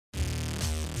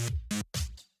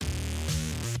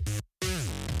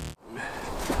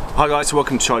Hi guys, so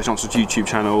welcome to Charlie Johnson's YouTube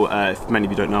channel. If many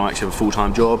of you don't know, I actually have a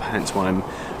full-time job, hence why I'm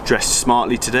dressed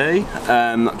smartly today.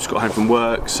 I've just got home from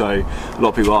work, so a lot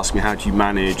of people ask me how do you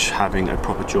manage having a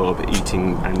proper job,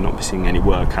 eating and not missing any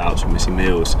workouts or missing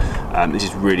meals. This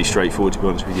is really straightforward, to be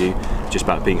honest with you. Just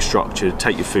about being structured.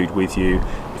 Take your food with you.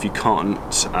 If you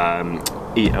can't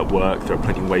eat at work, there are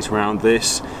plenty of ways around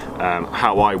this.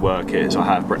 How I work is I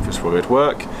have breakfast before I go to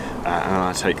work, and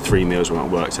I take 3 meals when I'm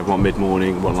at work. So I have one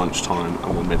mid-morning, one lunchtime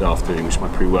and one mid-afternoon, which is my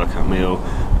pre-workout meal,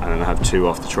 and then I have 2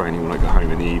 after training when I go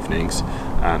home in the evenings.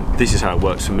 This is how it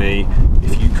works for me.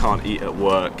 If you can't eat at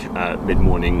work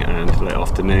mid-morning and late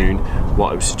afternoon,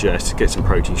 what I would suggest is get some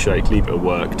protein shake, leave it at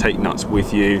work, take nuts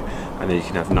with you, and then you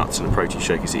can have nuts and a protein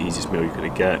shake. It's the easiest meal you're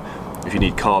going to get. If you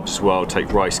need carbs as well,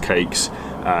 take rice cakes.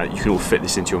 You can all fit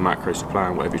this into your macros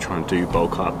plan, whatever you're trying to do,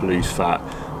 bulk up, lose fat.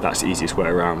 That's the easiest way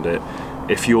around it.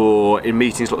 If you're in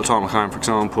meetings a lot of the time, like I am, for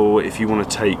example, if you want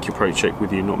to take your protein shake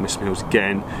with you and not miss meals,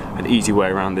 again, an easy way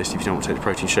around this, if you don't want to take the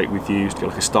protein shake with you, is to get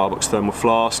like a Starbucks thermal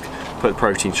flask, put the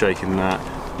protein shake in that.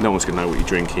 No one's going to know what you're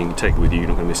drinking. Take it with you, you're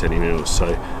not going to miss any meals. So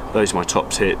those are my top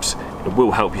tips. It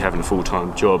will help you having a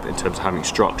full-time job in terms of having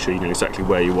structure. You know exactly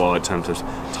where you are in terms of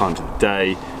times of the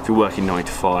day. If you're working 9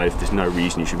 to 5, there's no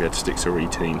reason you should be able to stick to a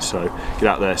routine. So get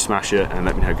out there, smash it, and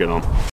let me know how you get on.